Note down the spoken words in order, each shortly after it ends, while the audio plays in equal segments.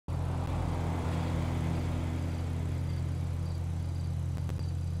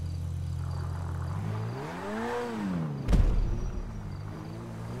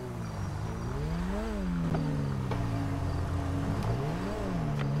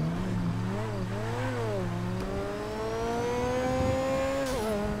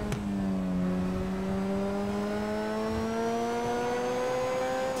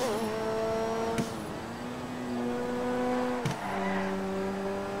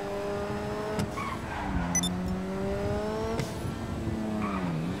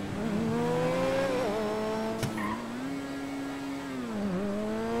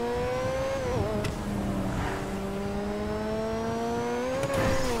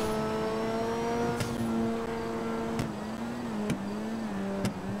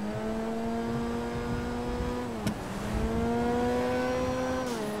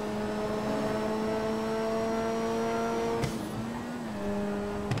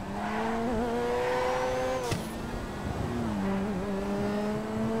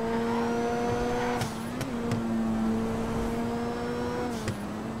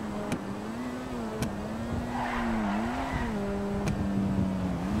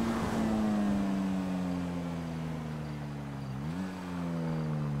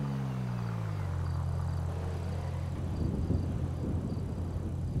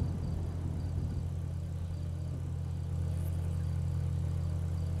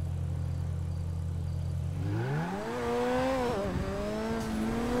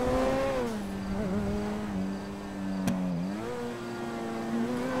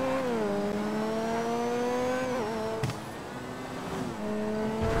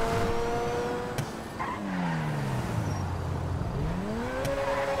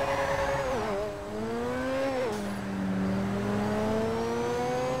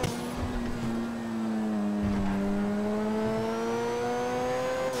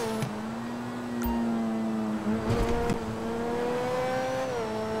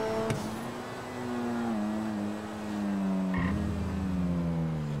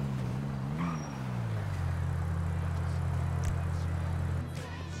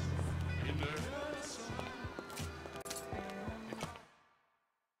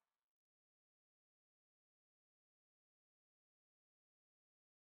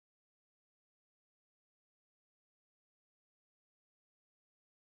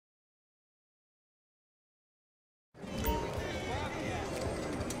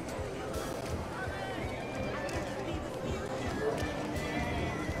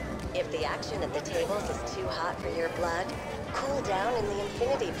action at the tables is too hot for your blood, cool down in the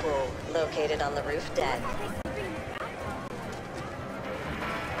infinity pool, located on the roof deck.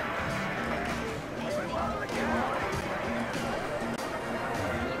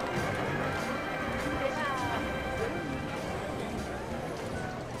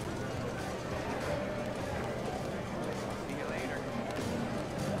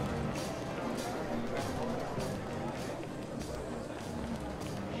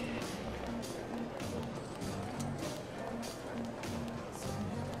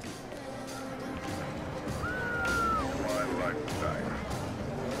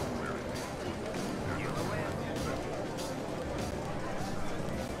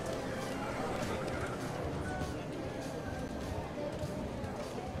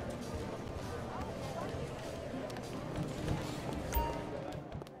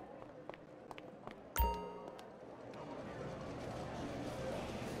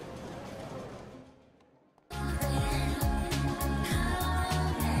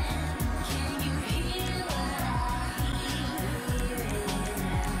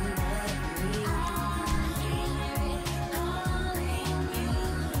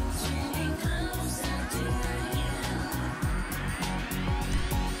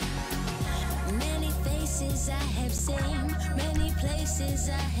 I have seen, many places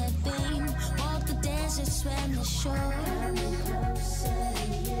I have been, walked the deserts, swam the shore.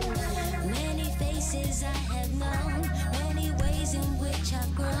 Many faces I have known, many ways in which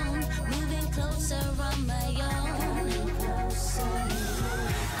I've grown, moving closer on my own.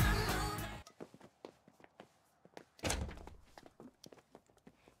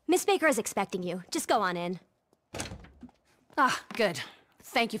 Miss Baker is expecting you. Just go on in. Ah, good.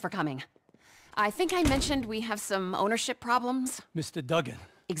 Thank you for coming. I think I mentioned we have some ownership problems. Mr. Duggan.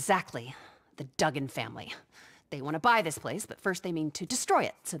 Exactly. The Duggan family. They want to buy this place, but first they mean to destroy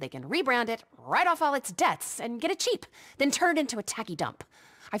it so they can rebrand it, write off all its debts, and get it cheap, then turn it into a tacky dump.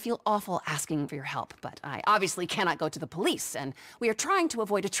 I feel awful asking for your help, but I obviously cannot go to the police, and we are trying to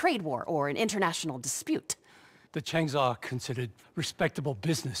avoid a trade war or an international dispute. The Changs are considered respectable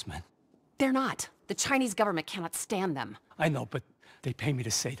businessmen. They're not. The Chinese government cannot stand them. I know, but they pay me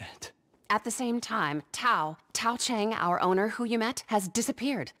to say that. At the same time, Tao Cheng, our owner who you met, has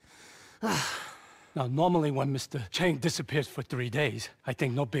disappeared. Now, normally when Mr. Chang disappears for 3 days, I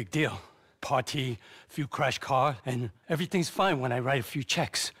think no big deal. Party, few crash car, and everything's fine when I write a few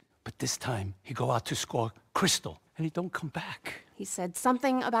checks. But this time, he go out to score crystal, and he don't come back. He said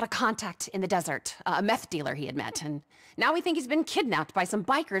something about a contact in the desert, a meth dealer he had met, and now we think he's been kidnapped by some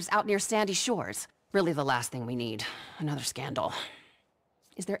bikers out near Sandy Shores. Really the last thing we need. Another scandal.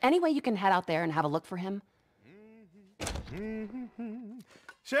 Is there any way you can head out there and have a look for him?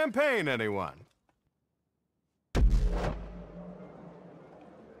 Champagne, anyone?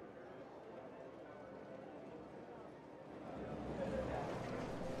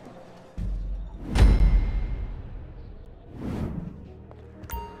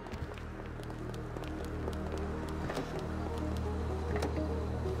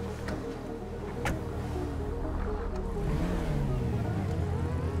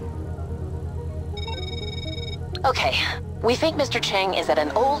 Okay, we think Mr. Chang is at an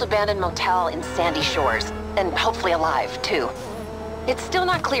old abandoned motel in Sandy Shores, and hopefully alive, too. It's still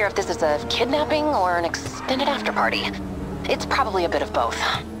not clear if this is a kidnapping or an extended after-party. It's probably a bit of both.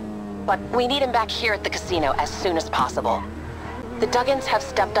 But we need him back here at the casino as soon as possible. The Duggans have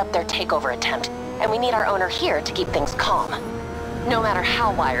stepped up their takeover attempt, and we need our owner here to keep things calm, no matter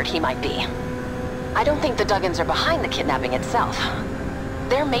how wired he might be. I don't think the Duggans are behind the kidnapping itself.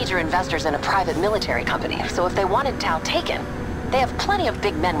 They're major investors in a private military company, so if they wanted Tao taken, they have plenty of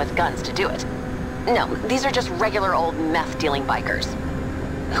big men with guns to do it. No, these are just regular old meth-dealing bikers,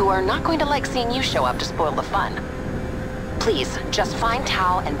 who are not going to like seeing you show up to spoil the fun. Please, just find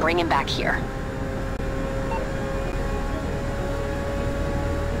Tao and bring him back here.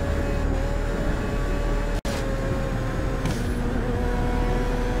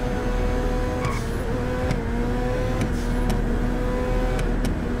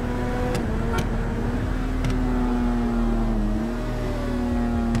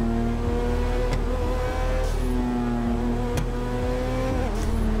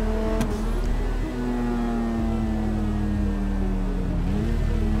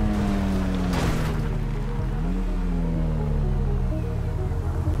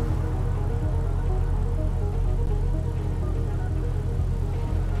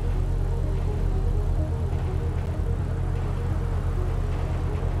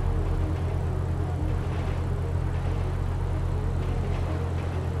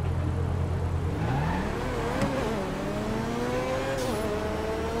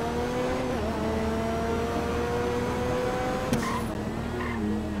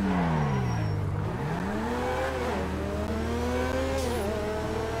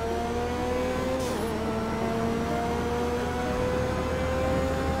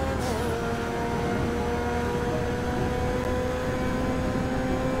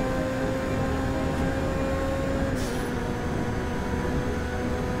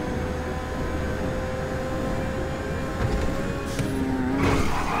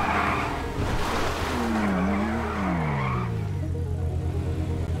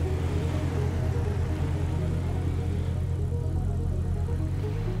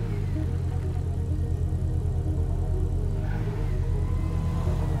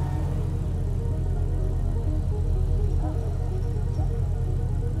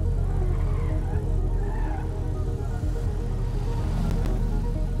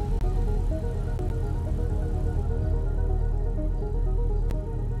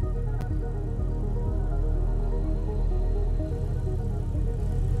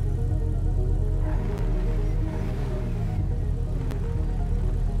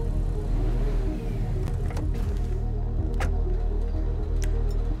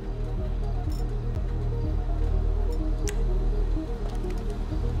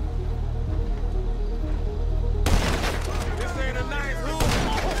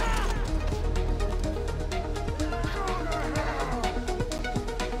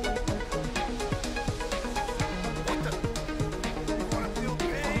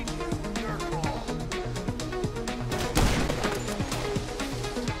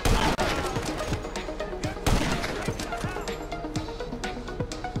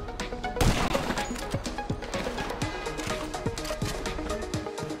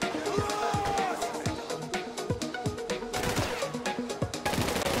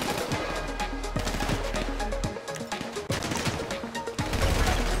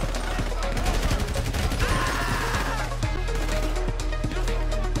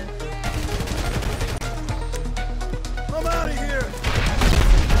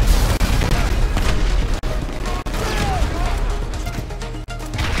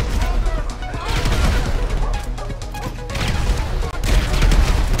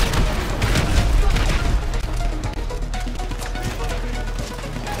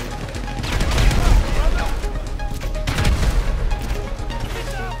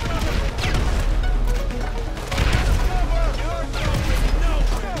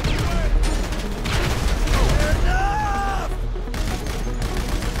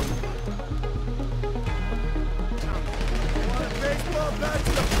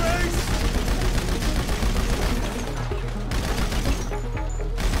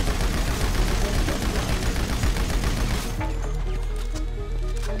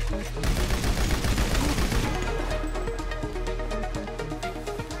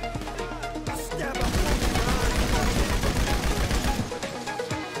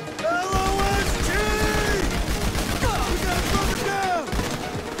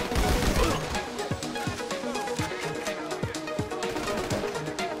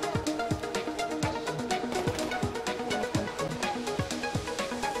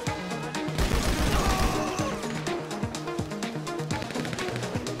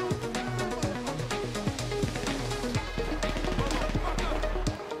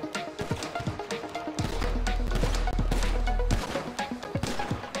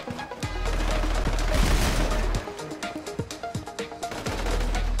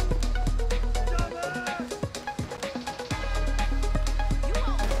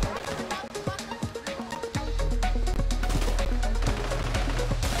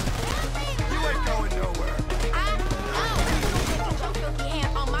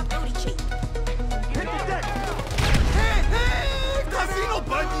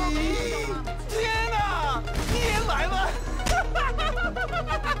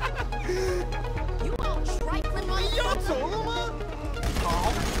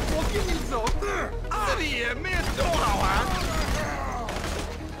 也没有多好玩。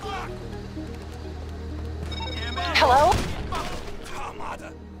Hello? 他妈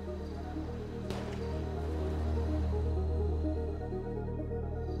的！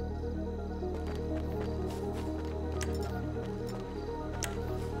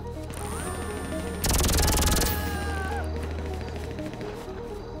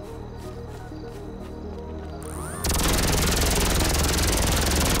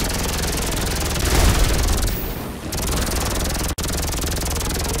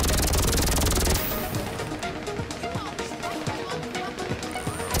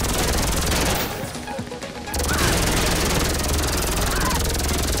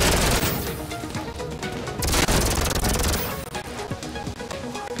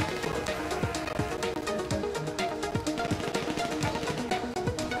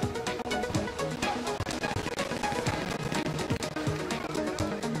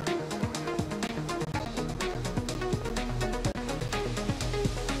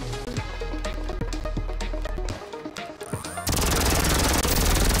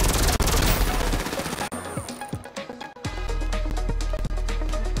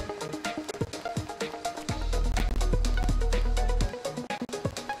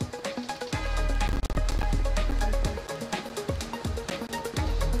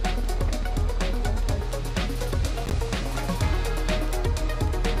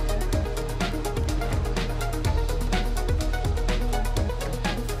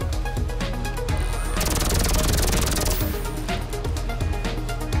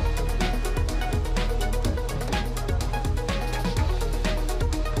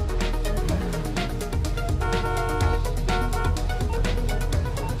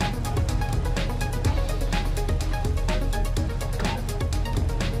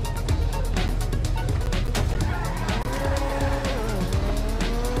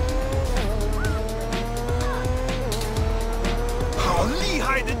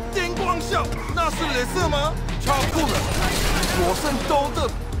那是镭射吗？超酷了！我圣都的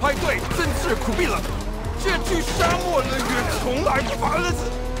派对真是苦逼了，这去沙漠乐园从来不乏日子，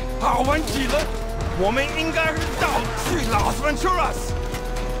好玩极了。我们应该到去Las Venturas。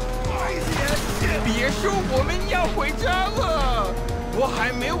别说我们要回家了，我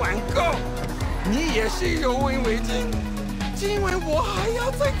还没玩够。你也是有为为进，因为我还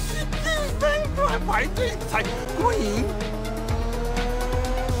要再去第3关排队才过瘾。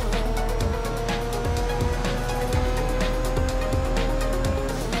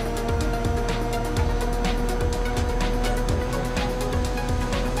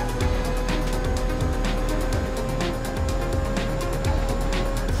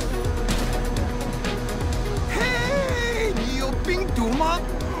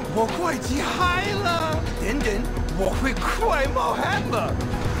我快急嗨了！等等，我会快冒汗了。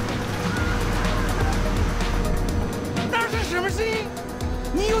那是什么声音？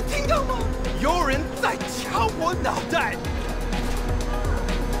你有听到吗？有人在敲我脑袋。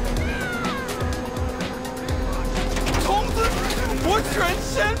虫子！我全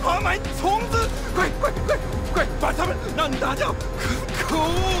身爬满虫子！快，把它们让打掉！可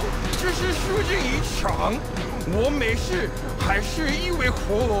恶！这是输这一场。我没事，还是一尾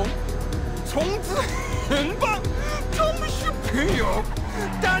活龙。虫子很棒，他们是朋友，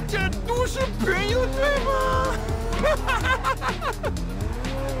大家都是朋友，对吗？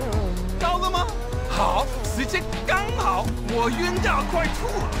到了吗？好，时间刚好，我晕到快吐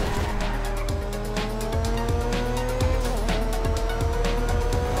了。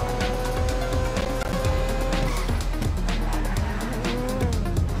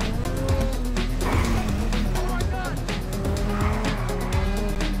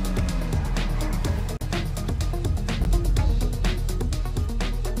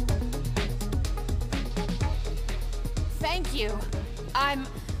Thank you.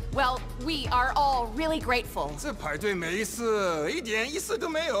 Well, we are all really grateful. 这排队没意思，一点意思都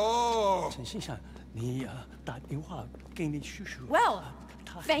没有。陈先生，你打电话给你叔叔。Well,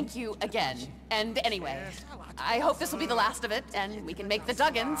 thank you again. And anyway, I hope this will be the last of it, and we can make the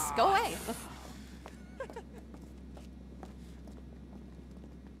Duggins go away.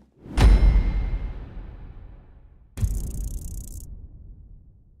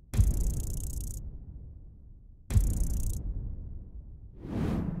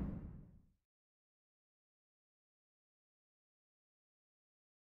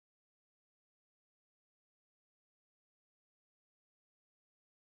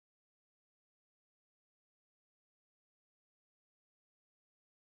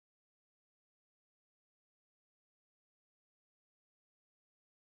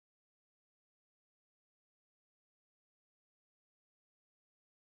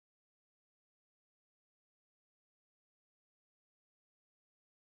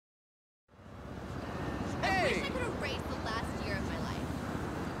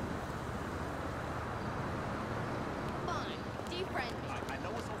 girlfriend.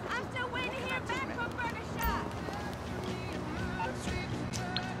 I'm still waiting to hear back from Burger Shop.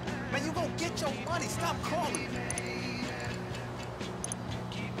 Man, you gonna get your money. Stop calling.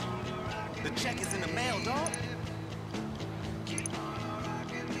 The check is in the mail, dog.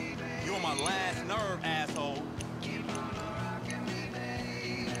 You're on my last nerve, asshole.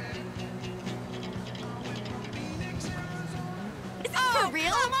 Is this for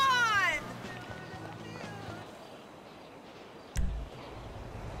real? Come on!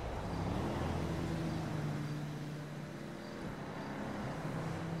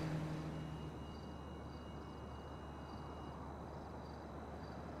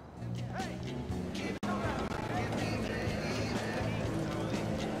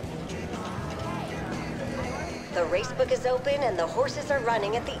 The race book is open and the horses are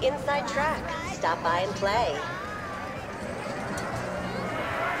running at the inside track. Stop by and play.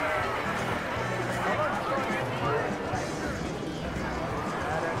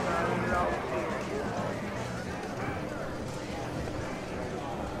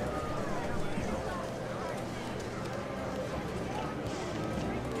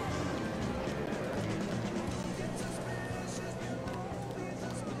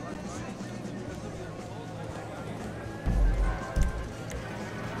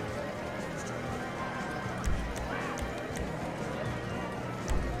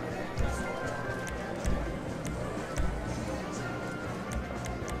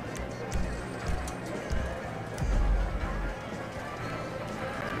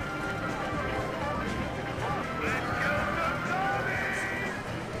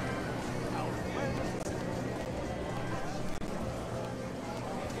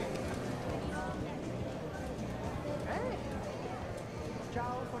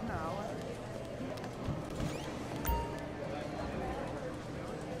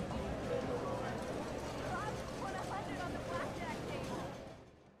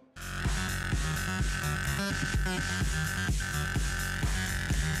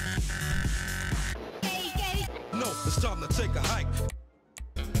 No, it's time to take a hike.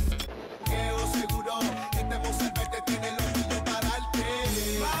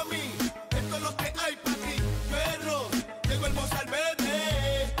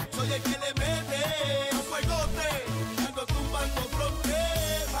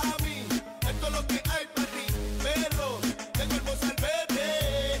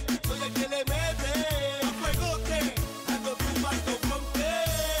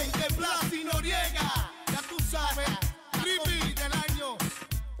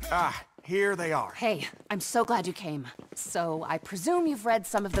 Ah, here they are. Hey, I'm so glad you came. So, I presume you've read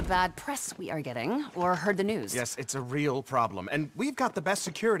some of the bad press we are getting, or heard the news. Yes, it's a real problem, and we've got the best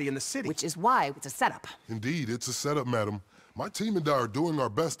security in the city. Which is why it's a setup. Indeed, it's a setup, madam. My team and I are doing our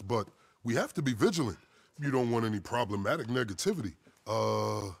best, but we have to be vigilant. You don't want any problematic negativity.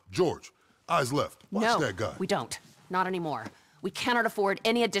 George, eyes left. Watch that guy. We don't. Not anymore. We cannot afford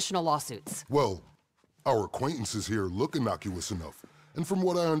any additional lawsuits. Well, our acquaintances here look innocuous enough. And from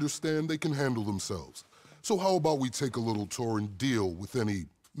what I understand, they can handle themselves. So how about we take a little tour and deal with any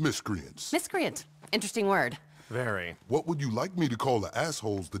miscreants? Miscreant. Interesting word. Very. What would you like me to call the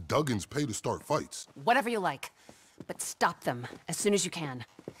assholes the Duggins pay to start fights? Whatever you like. But stop them as soon as you can.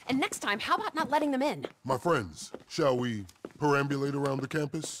 And next time, how about not letting them in? My friends, shall we perambulate around the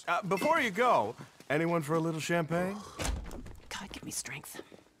campus? Before you go, anyone for a little champagne? God, give me strength.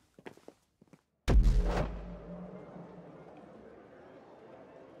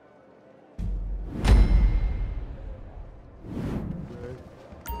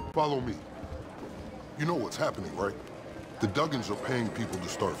 Follow me. You know what's happening, right? The Duggins are paying people to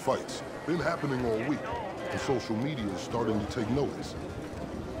start fights. Been happening all week, and social media is starting to take notice.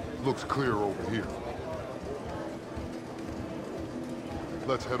 Looks clear over here.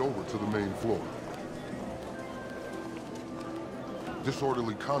 Let's head over to the main floor.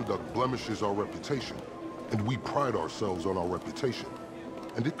 Disorderly conduct blemishes our reputation, and we pride ourselves on our reputation.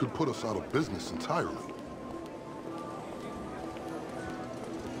 And it could put us out of business entirely.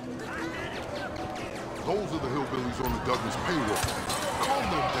 Those are the hillbillies on the Duggins payroll. Calm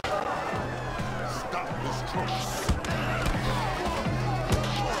them down. Stop this trouble.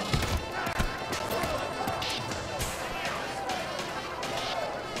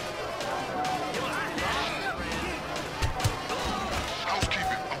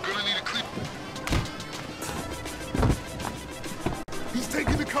 Housekeeping, I'm gonna need a clean. He's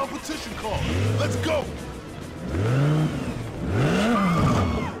taking the competition call. Let's go.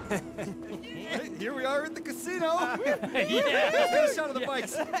 Here we are at the casino. Yeah, let's get a shot of the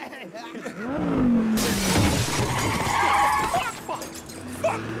bikes.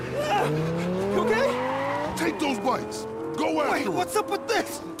 Fuck! You okay? Take those bikes. Go after Wait, him. what's up with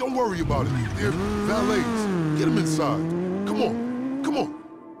this? Don't worry about it. They're valets. Get him inside. Come on. Come on.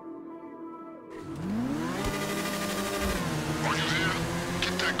 Are you there?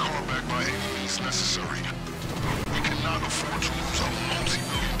 Get that car back by any means necessary. We cannot afford to lose a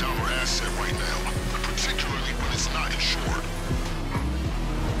multi-million-dollar asset right now, particularly when it's not insured.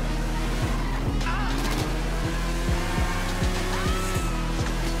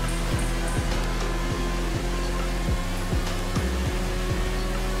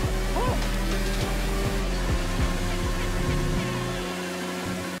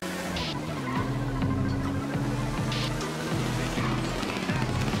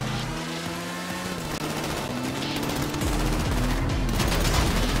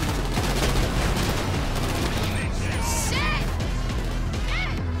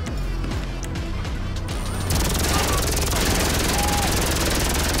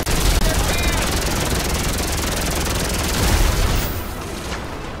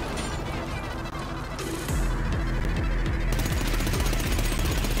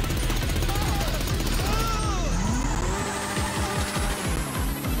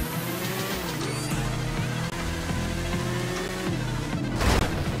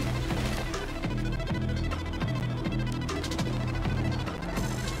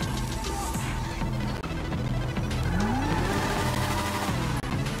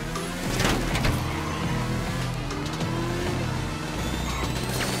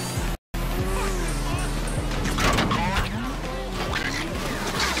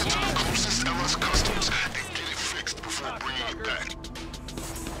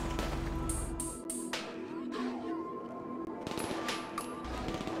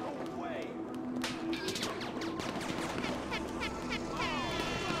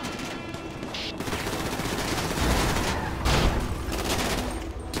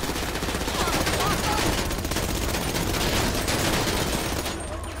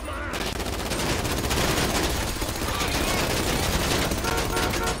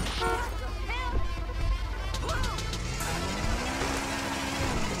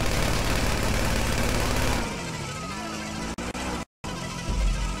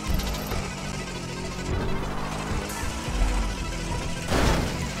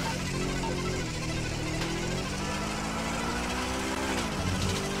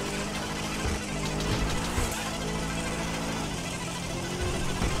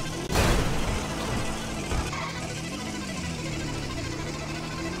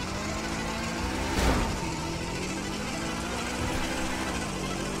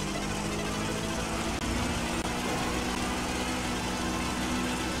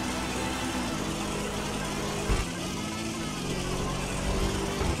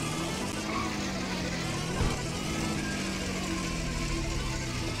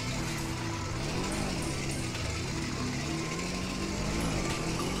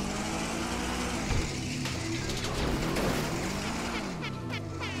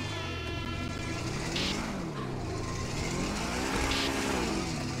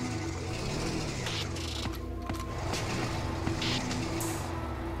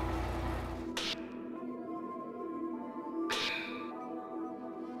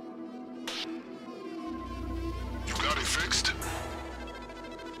 Fixed?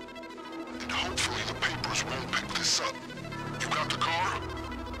 And hopefully the papers won't pick this up. You got the car?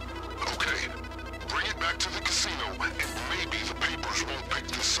 Okay. Bring it back to the casino, and maybe the papers won't pick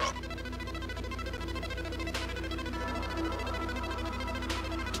this up.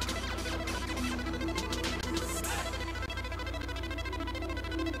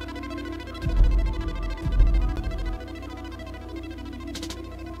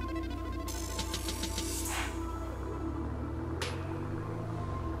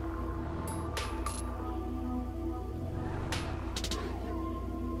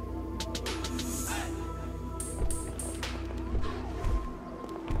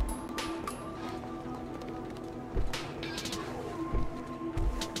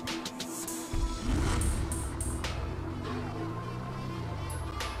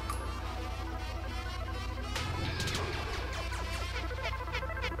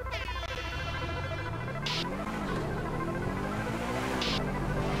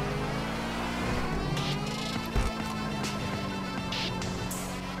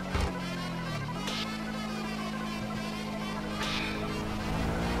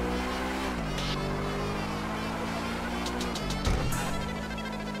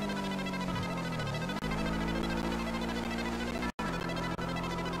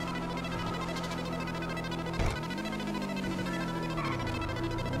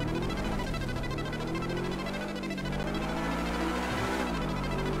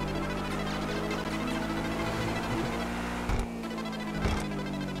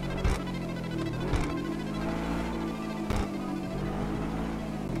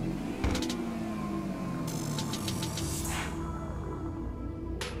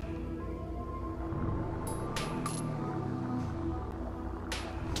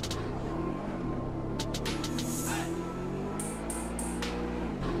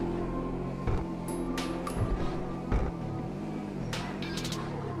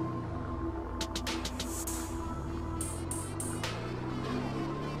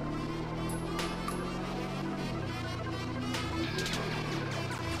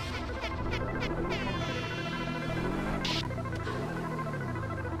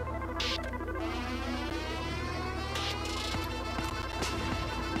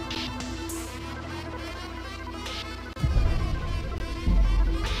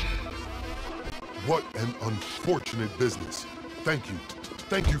 What an unfortunate business. Thank you.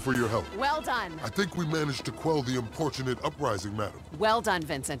 Thank you for your help. Well done. I think we managed to quell the unfortunate uprising, madam. Well done,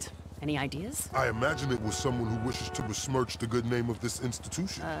 Vincent. Any ideas? I imagine it was someone who wishes to besmirch the good name of this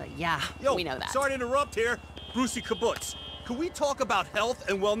institution. Yeah, Yo, we know that. Sorry to interrupt here. Brucey Kibbutz. Can we talk about health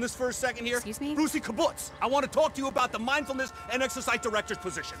and wellness for a second here? Excuse me? Brucey Kibbutz. I want to talk to you about the mindfulness and exercise director's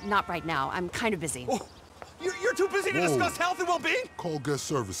position. Not right now. I'm kind of busy. Oh, you're too busy to Whoa. discuss health and well-being? Call guest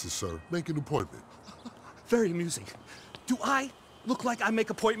services, sir. Make an appointment. Very amusing. Do I look like I make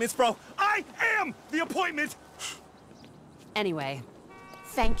appointments, bro? I am the appointment! Anyway,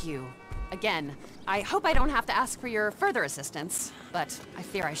 thank you. Again, I hope I don't have to ask for your further assistance, but I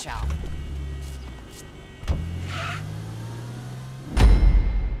fear I shall.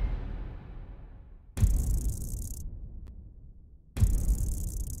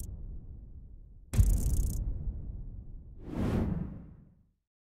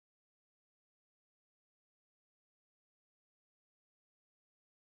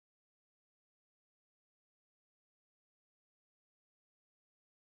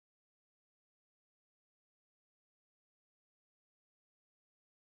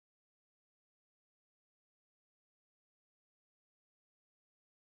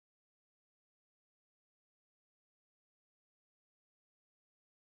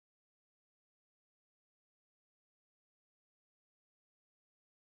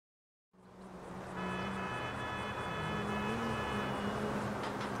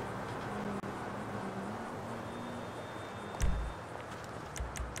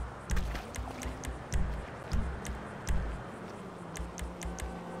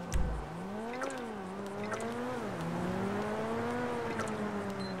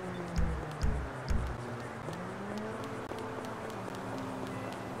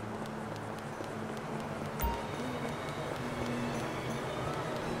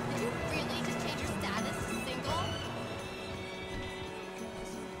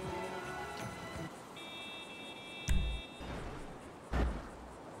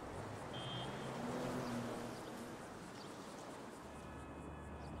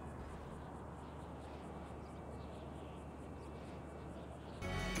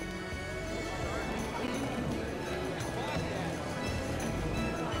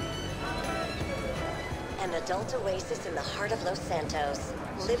 An adult oasis in the heart of Los Santos.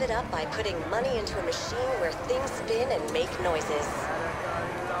 Live it up by putting money into a machine where things spin and make noises.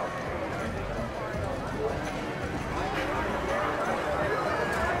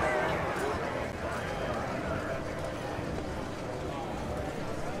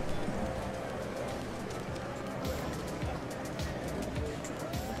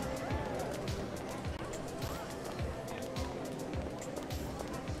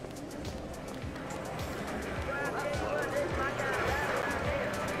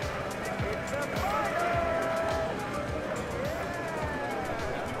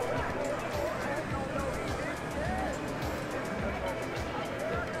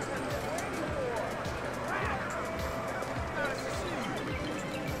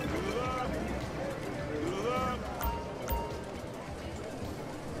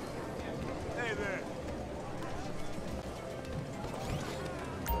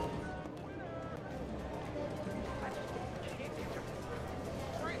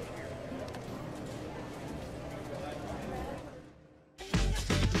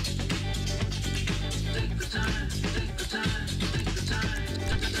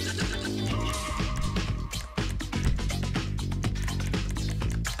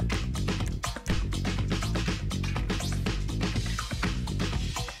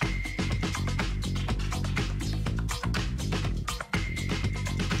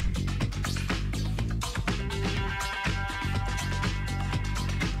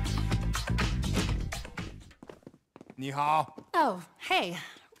 Oh, hey.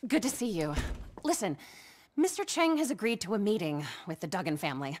 Good to see you. Listen, Mr. Cheng has agreed to a meeting with the Duggan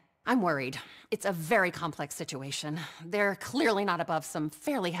family. I'm worried. It's a very complex situation. They're clearly not above some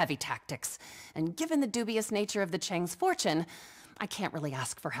fairly heavy tactics. And given the dubious nature of the Cheng's fortune, I can't really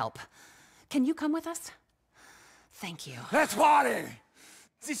ask for help. Can you come with us? Thank you. Let's party!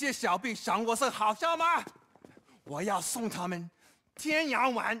 这些小兵赏我是好笑吗？我要送他们天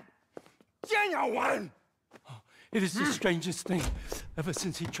涯丸，天涯丸。 It is the strangest thing. Ever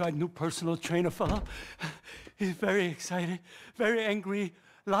since he tried new personal trainer fella, he's very excited, very angry,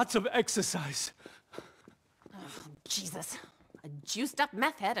 lots of exercise. Oh, Jesus. A juiced up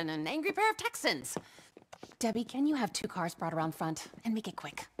meth head and an angry pair of Texans. Debbie, can you have 2 cars brought around front? And make it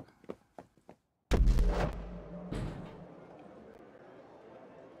quick.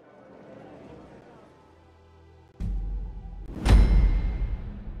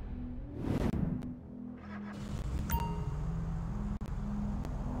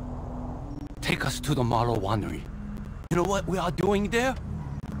 take us to the Marlowe Winery. You know what we are doing there?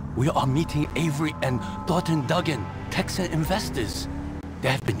 We are meeting Avery and Thornton Duggan, Texan investors. They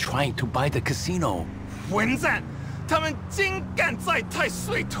have been trying to buy the casino. 混蛋！他们竟敢在太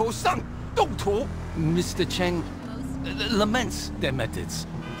岁头上动土！ Mr. Cheng laments their methods.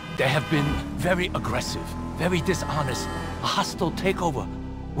 They have been very aggressive, very dishonest, a hostile takeover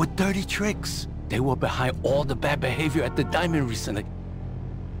with dirty tricks. They were behind all the bad behavior at the Diamond recently,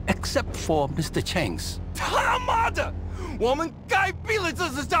 except for Mr. Cheng's. 他妈的！我们该毙了这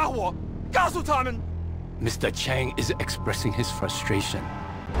只家伙！告诉他们。 Mr. Cheng is expressing his frustration.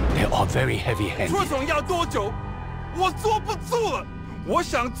 They are very heavy-handed. 副总要多久？我坐不住了，我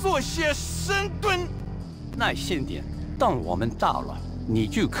想做些深蹲。耐心点，当我们到了，你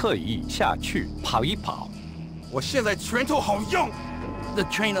就可以下去跑一跑。我现在拳头好用。The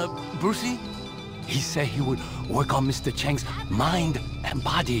trainer, Brucey, he said he would work on Mr. Cheng's mind and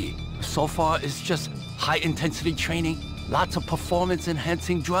body. So far, it's just high-intensity training, lots of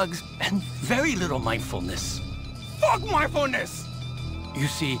performance-enhancing drugs, and very little mindfulness. Fuck mindfulness! You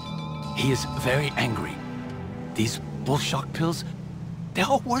see, he is very angry. These bullshock pills, they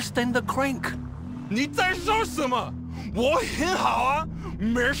are worse than the crank. 你在说什么？我很好啊，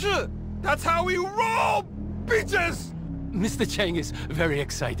没事。That's how we roll, bitches! Mr. Cheng is very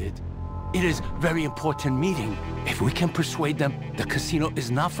excited. It is very important meeting. If we can persuade them the casino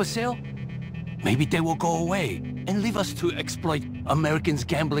is not for sale, maybe they will go away and leave us to exploit Americans'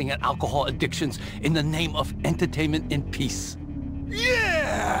 gambling and alcohol addictions in the name of entertainment and peace.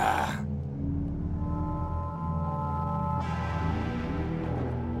 Yeah!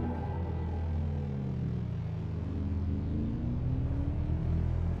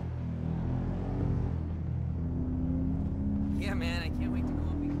 Yeah, man, I can't wait to go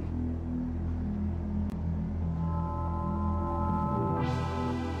up again.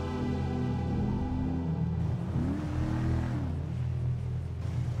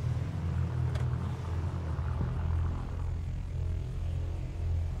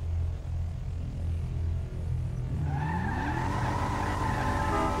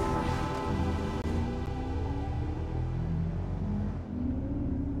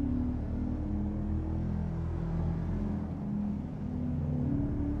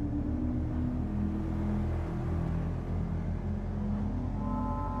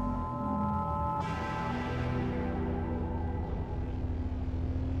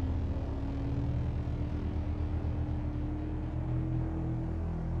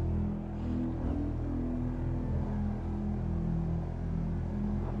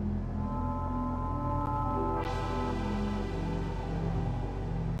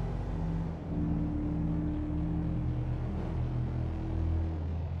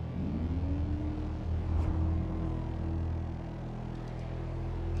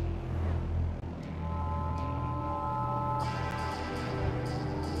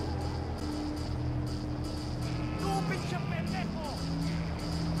 pinche pendejo!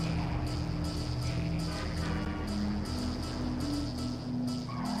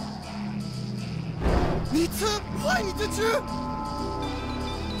 你吃，坏你就吃。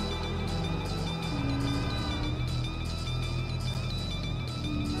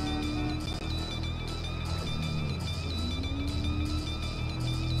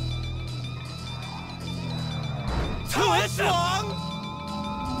吃很爽。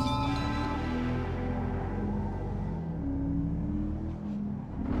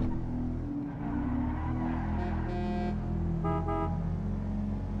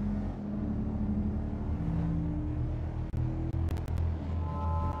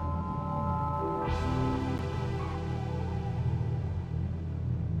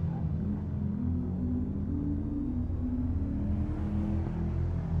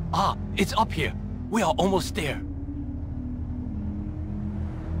 Ah, it's up here. We are almost there.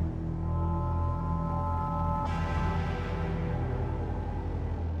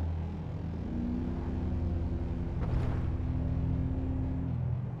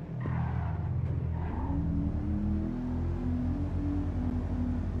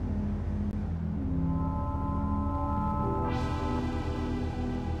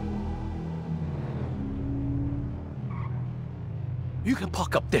 You can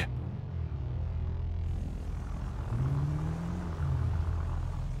park up there.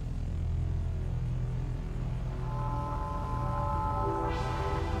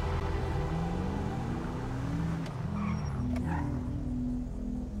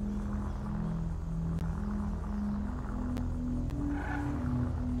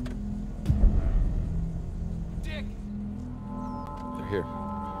 Dick! They're here.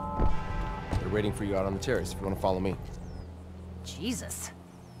 They're waiting for you out on the terrace if you want to follow me. Jesus.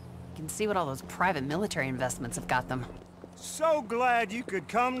 can see what all those private military investments have got them. So glad you could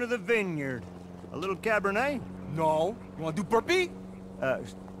come to the vineyard. A little Cabernet? No. You wanna do burpee?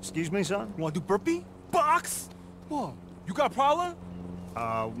 Excuse me, son? You wanna do burpee? Box? What? You got a problem?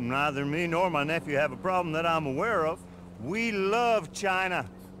 Neither me nor my nephew have a problem that I'm aware of. We love China.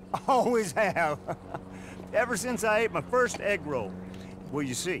 Always have. Ever since I ate my first egg roll. Well,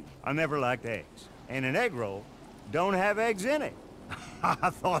 you see, I never liked eggs. And an egg roll don't have eggs in it. I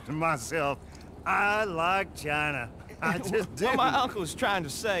thought to myself, I like China. I just did. What my uncle is trying to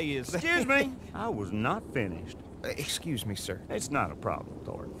say is... Excuse me. I was not finished. Excuse me, sir. It's not a problem,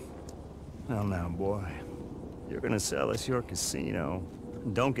 Thornton. Well, now, boy, you're gonna sell us your casino.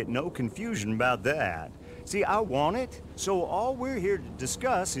 Don't get no confusion about that. See, I want it, so all we're here to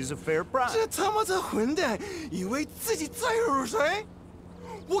discuss is a fair price. 这他妈这混蛋，以为自己载入如水？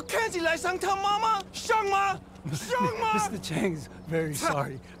我看起来像他妈妈，像吗？像吗？ Mr. Chang's very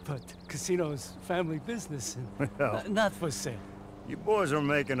sorry, but casino's family business and Well, not for sale. You boys are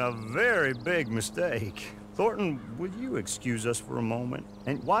making a very big mistake. Thornton, will you excuse us for a moment?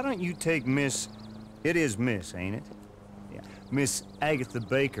 And why don't you take Miss... It is Miss, ain't it? Yeah. Miss Agatha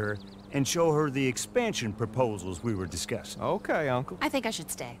Baker and show her the expansion proposals we were discussing. Okay, Uncle. I think I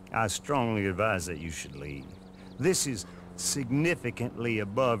should stay. I strongly advise that you should leave. This is significantly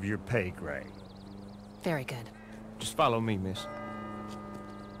above your pay grade. Very good. Just follow me, miss.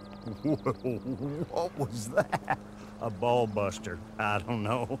 What was that? A ball buster. I don't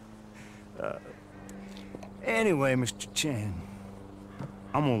know. Anyway, Mr. Chen,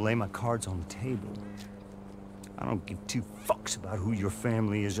 I'm gonna lay my cards on the table. I don't give two fucks about who your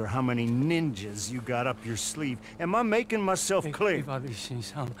family is or how many ninjas you got up your sleeve. Am I making myself clear?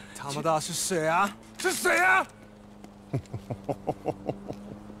 他们的是谁啊？是谁啊？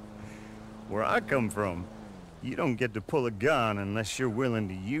 Where I come from, you don't get to pull a gun unless you're willing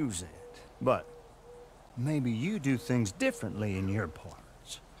to use it. But maybe you do things differently in your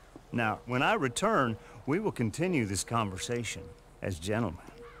parts. Now, when I return, we will continue this conversation as gentlemen.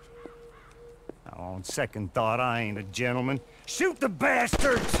 Now, on second thought, I ain't a gentleman. Shoot the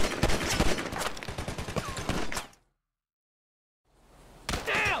bastards!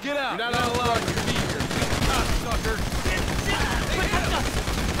 Damn! Get out! You're not allowed to be here, you cocksucker!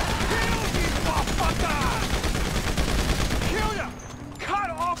 Kill them! Cut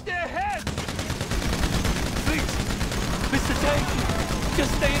off their heads! Please, Mr. Tang,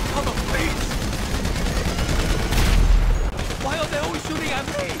 just stay in cover, please! Why are they always shooting at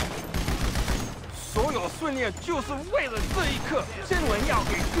me? 所有训练就是为了这一刻，新闻要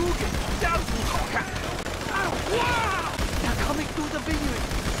给输给家属好看。哇 They're coming through the vineyard!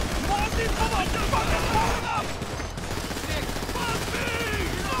 马丁他把这帮人跑了！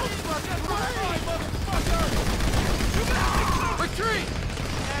 Retreat!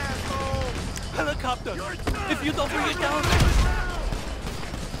 Helicopter! If you don't bring it down...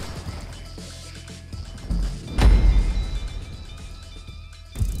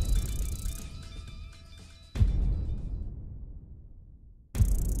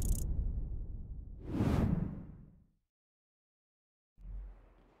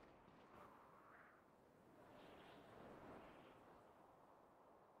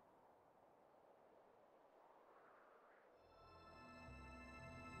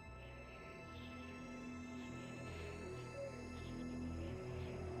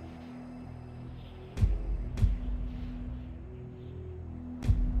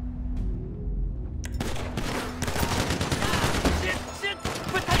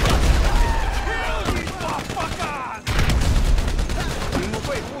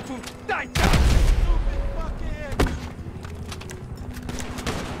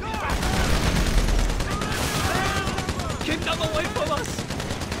 Keep them away from us!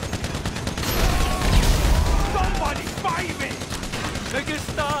 Somebody fight me! Make it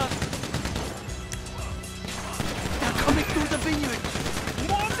stop! They're coming through the vineyard!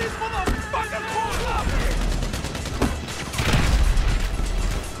 Want this motherfucker pulled up!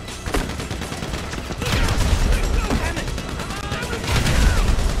 Damn it!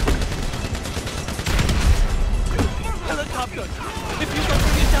 Helicopter! If you don't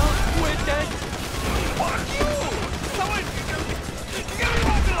bring it down, we're dead! Fuck you! Someone... Get a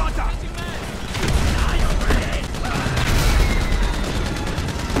rocket launcher!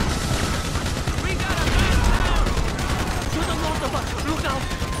 We got a man down! To the north of us! Look out!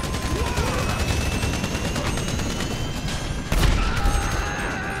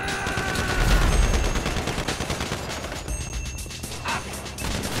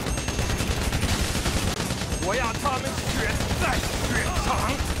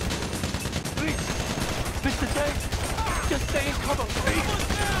 Please, Mr. Tang, just stay in cover,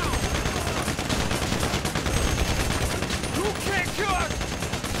 please!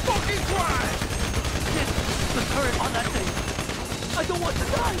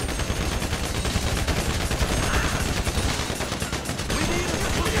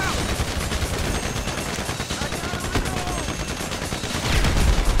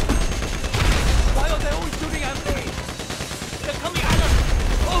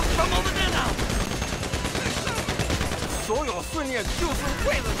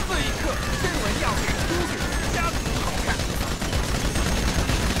 为了这一刻，真文要给出给家族好看。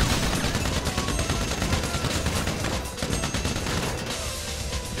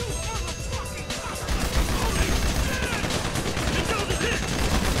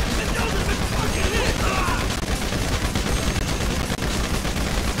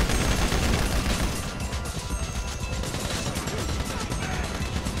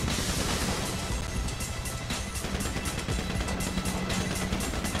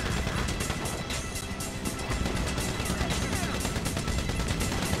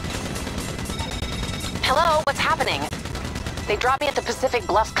Hello, what's happening? They dropped me at the Pacific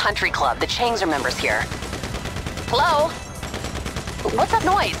Bluffs Country Club. The Changs are members here. Hello? What's that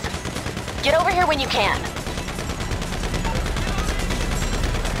noise? Get over here when you can.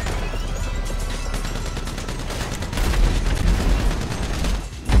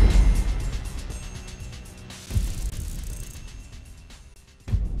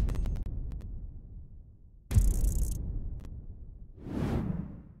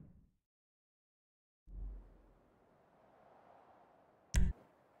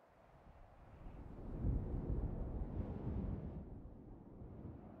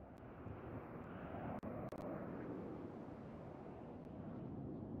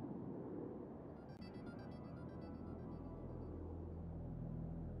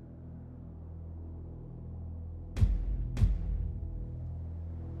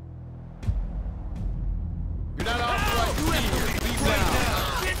 You're not authorized to be here. Leave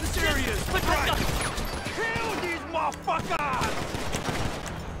now. Get serious. Right. Kill these motherfuckers.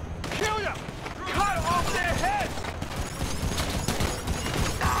 Kill them. Cut off their heads.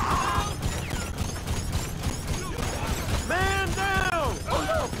 Man down.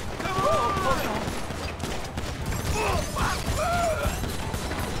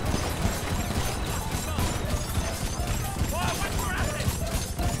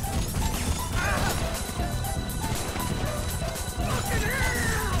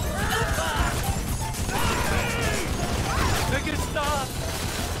 Make it stop!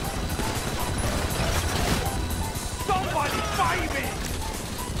 Somebody fight me!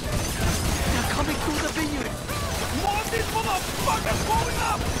 They're coming through the vineyard! More of these motherfuckers blowing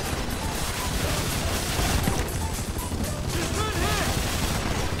up!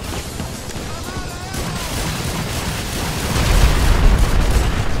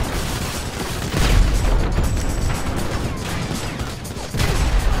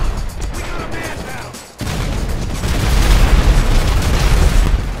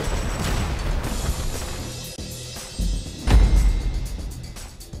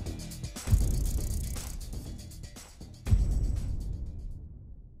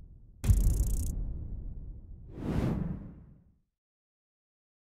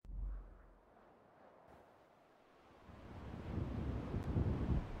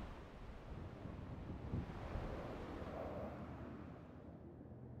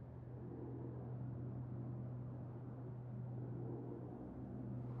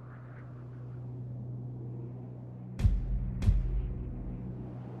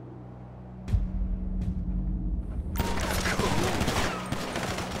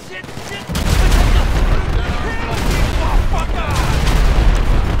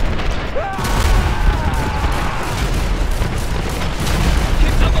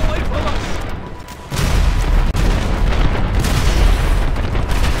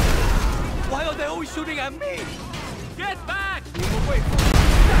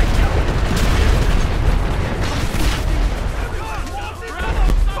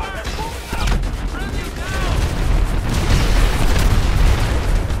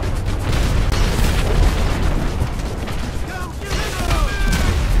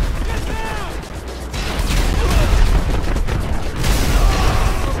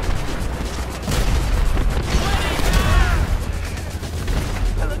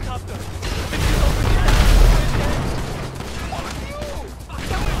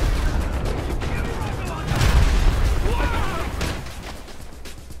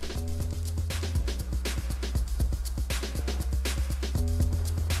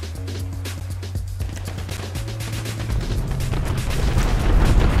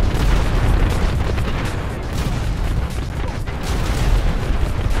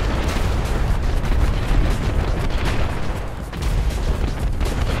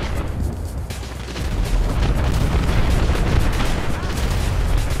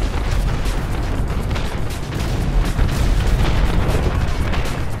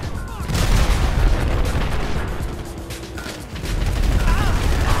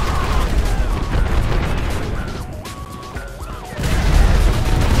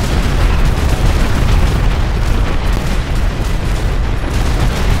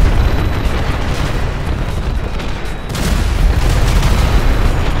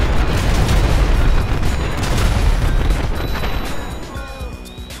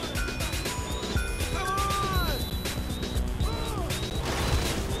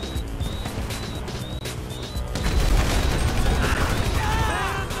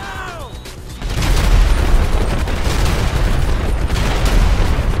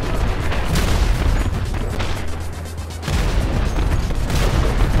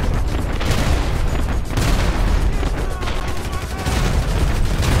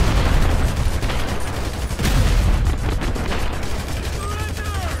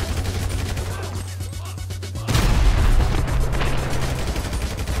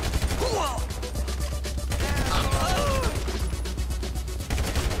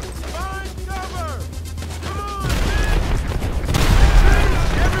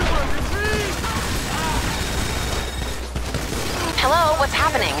 What's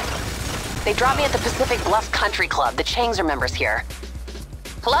happening? They dropped me at the Pacific Bluff Country Club. The Changs are members here.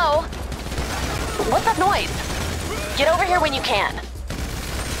 Hello? What's that noise? Get over here when you can.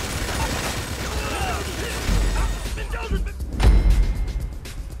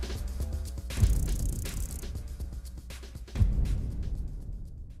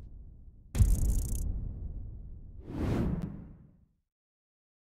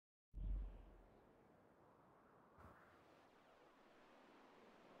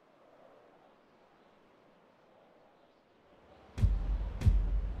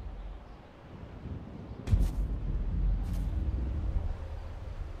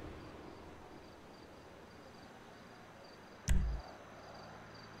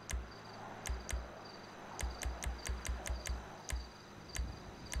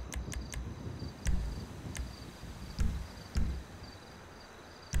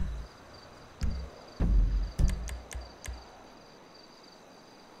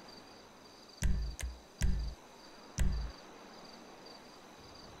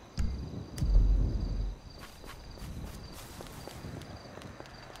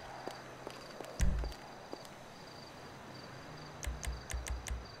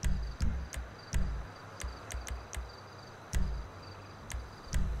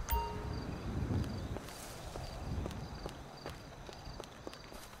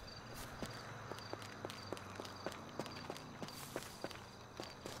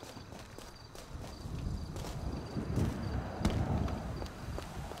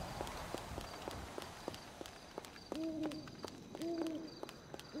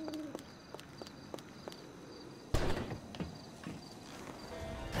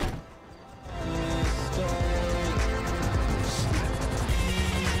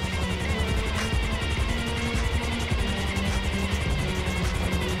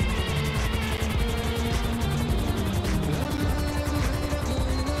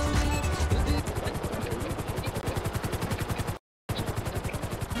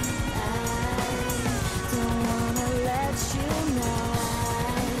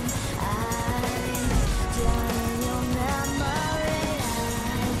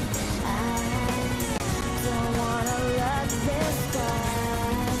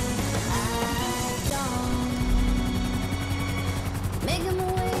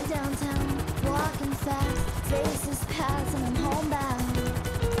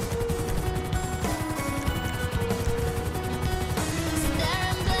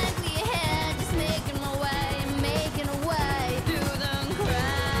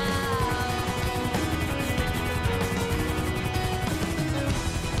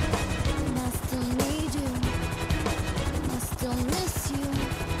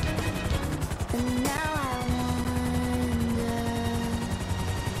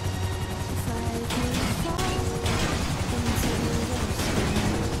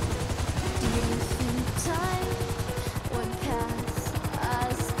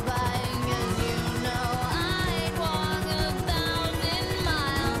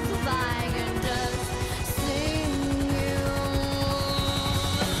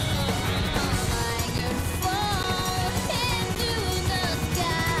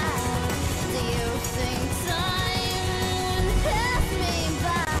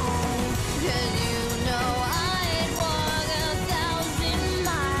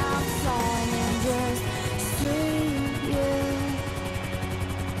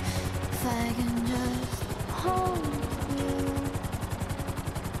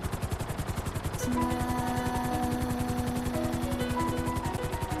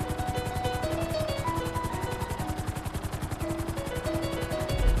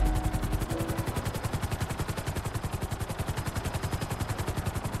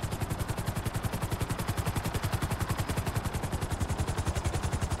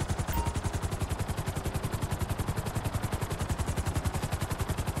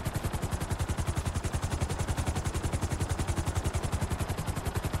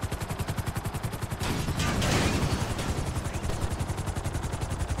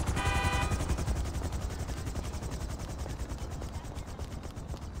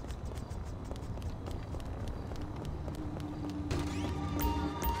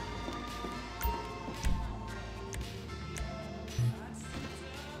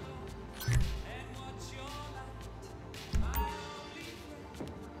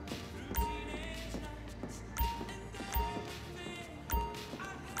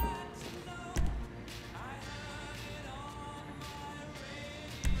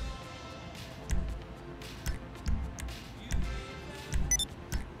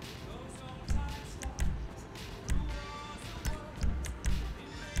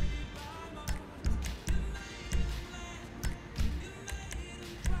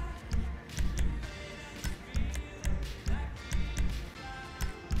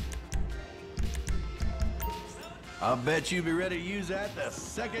 I'll bet you'll be ready to use that the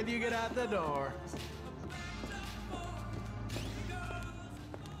second you get out the door.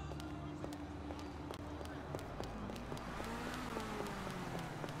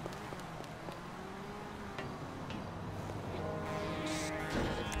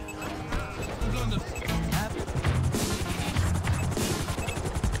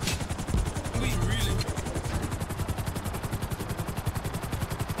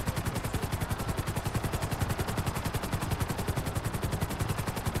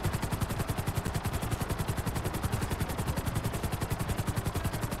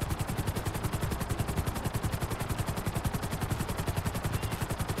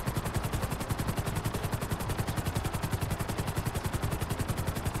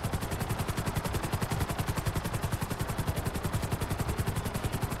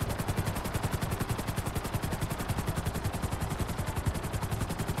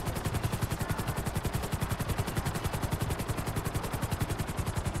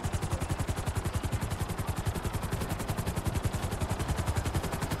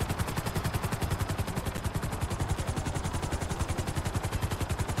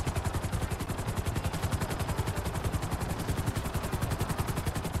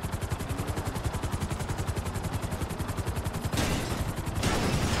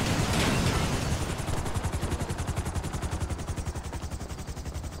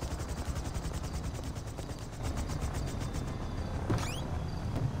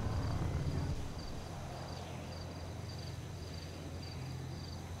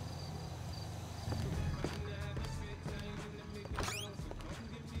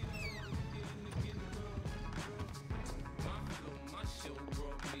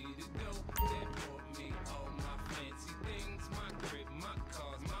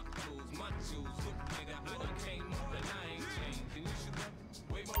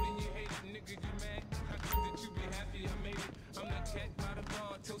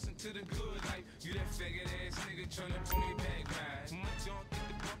 To the good life, you that faggot ass nigga tryna pull me back, right? My junk get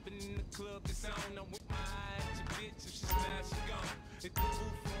the bumpin' in the club, it's on. I'm with my eye at your bitch, if she smash, she gone. Hit the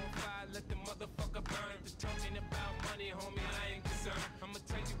roof on fire, let the motherfucker burn. Just talking about money, homie, I ain't concerned. I'ma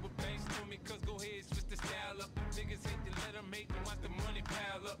tell you what banks told me, cause go ahead, switch the style up. Niggas hate to let them hate and watch the money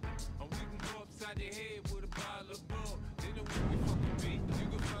pile up. Or we can go upside their head with a bottle of bull. They know where we fucking be, you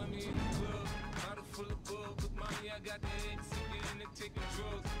can find me in the club. Bottle full of bull, with mommy, I got the ex, get into taking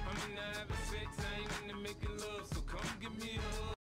drugs. I'm